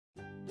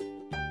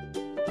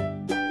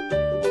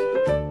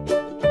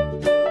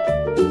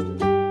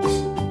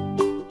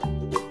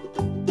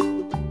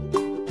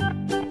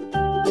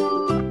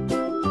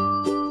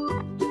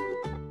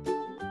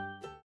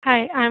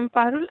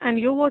Parul and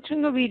you're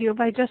watching a video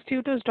by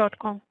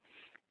justtutors.com.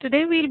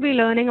 Today we'll be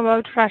learning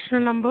about rational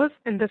numbers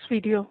in this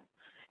video,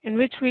 in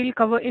which we'll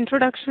cover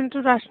introduction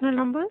to rational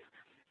numbers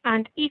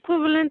and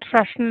equivalent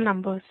rational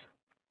numbers.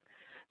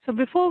 So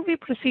before we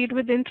proceed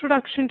with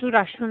introduction to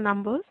rational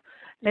numbers,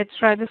 let's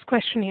try this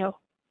question here.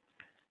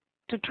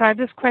 To try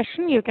this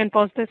question, you can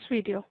pause this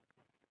video.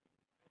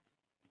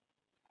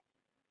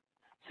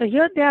 So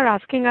here they are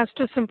asking us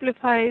to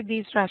simplify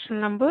these rational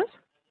numbers.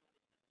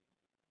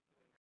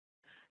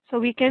 So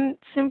we can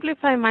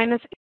simplify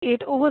minus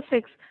 8 over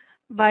 6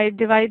 by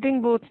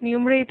dividing both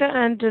numerator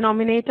and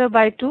denominator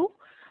by 2,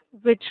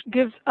 which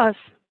gives us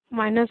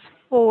minus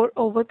 4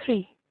 over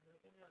 3.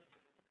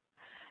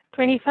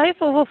 25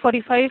 over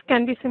 45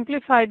 can be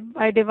simplified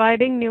by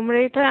dividing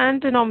numerator and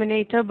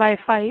denominator by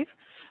 5,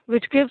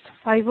 which gives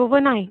 5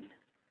 over 9.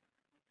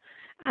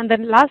 And the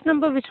last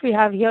number which we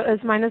have here is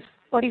minus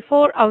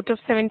 44 out of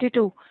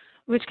 72,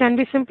 which can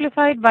be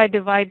simplified by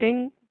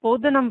dividing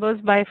both the numbers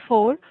by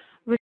 4,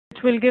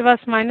 which will give us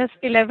minus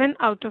 11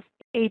 out of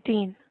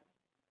 18.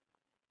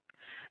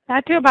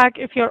 Pat your back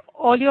if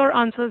all your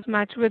answers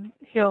match with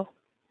here.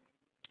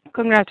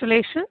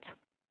 Congratulations.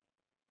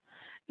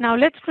 Now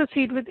let's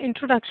proceed with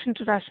introduction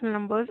to rational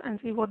numbers and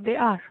see what they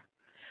are.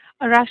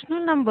 A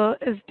rational number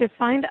is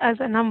defined as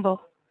a number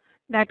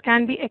that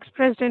can be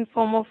expressed in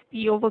form of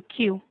P over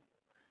Q,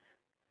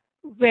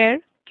 where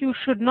Q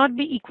should not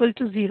be equal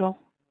to 0.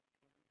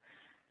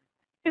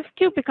 If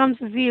Q becomes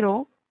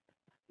 0,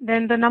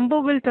 then the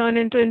number will turn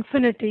into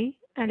infinity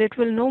and it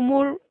will no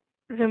more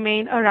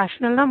remain a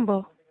rational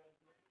number.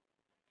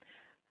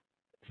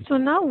 So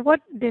now what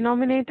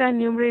denominator and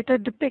numerator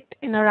depict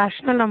in a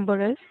rational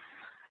number is,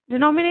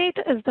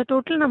 denominator is the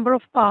total number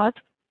of parts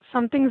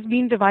something is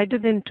being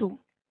divided into,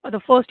 or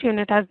the first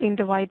unit has been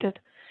divided,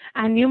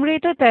 and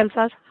numerator tells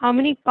us how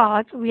many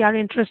parts we are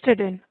interested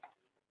in.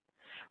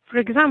 For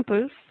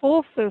example,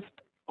 4/5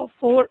 or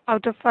 4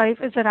 out of 5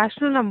 is a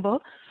rational number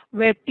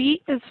where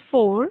P is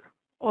 4,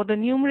 or the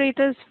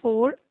numerator is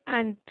 4,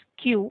 and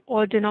Q,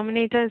 or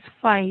denominator, is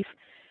 5,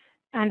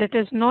 and it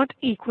is not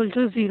equal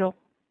to 0.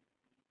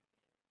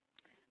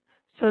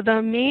 So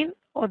the main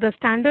or the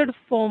standard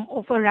form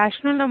of a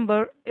rational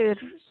number is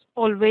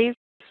always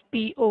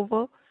P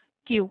over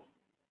Q.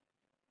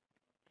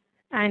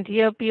 And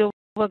here P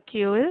over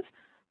Q is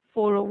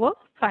 4 over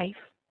 5.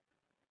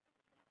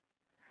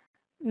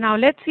 Now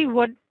let's see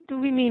what do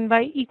we mean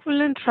by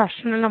equivalent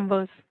rational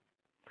numbers.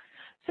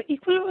 So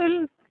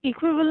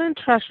equivalent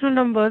rational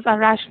numbers are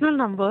rational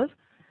numbers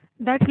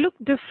that look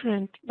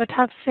different but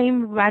have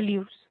same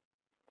values.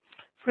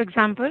 For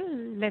example,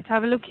 let's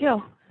have a look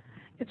here.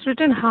 It's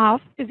written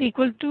half is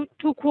equal to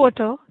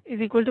 2/4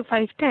 is equal to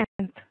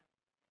 5/10.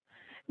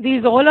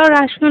 These all are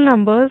rational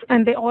numbers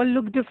and they all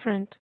look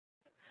different.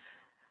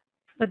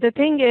 But the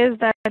thing is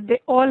that they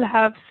all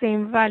have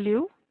same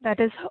value, that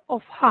is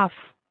of half.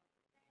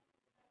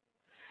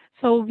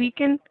 So we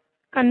can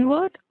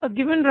convert a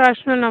given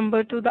rational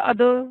number to the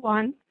other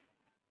one,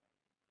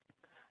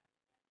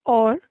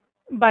 or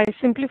by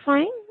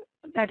simplifying,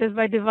 that is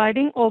by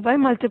dividing or by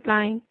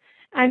multiplying.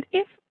 And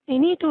if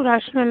any two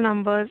rational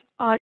numbers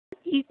are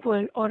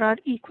equal or are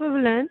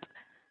equivalent,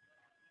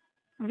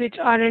 which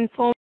are in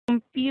form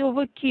P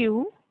over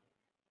Q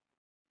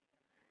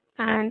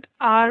and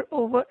R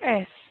over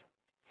S,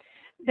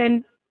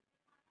 then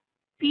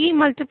P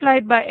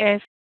multiplied by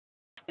S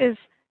is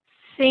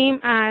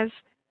same as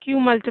Q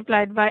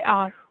multiplied by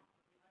R.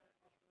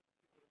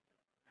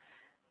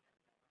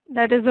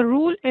 That is a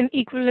rule in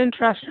equivalent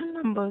rational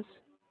numbers.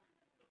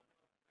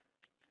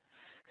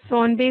 So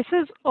on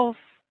basis of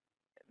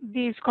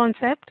these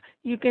concepts,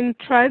 you can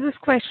try this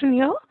question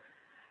here.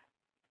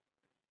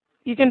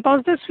 You can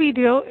pause this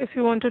video if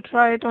you want to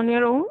try it on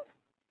your own.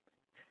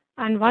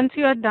 And once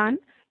you are done,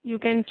 you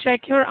can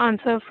check your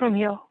answer from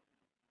here.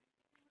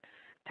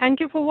 Thank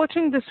you for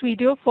watching this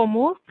video. For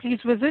more,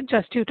 please visit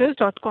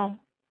justtutors.com.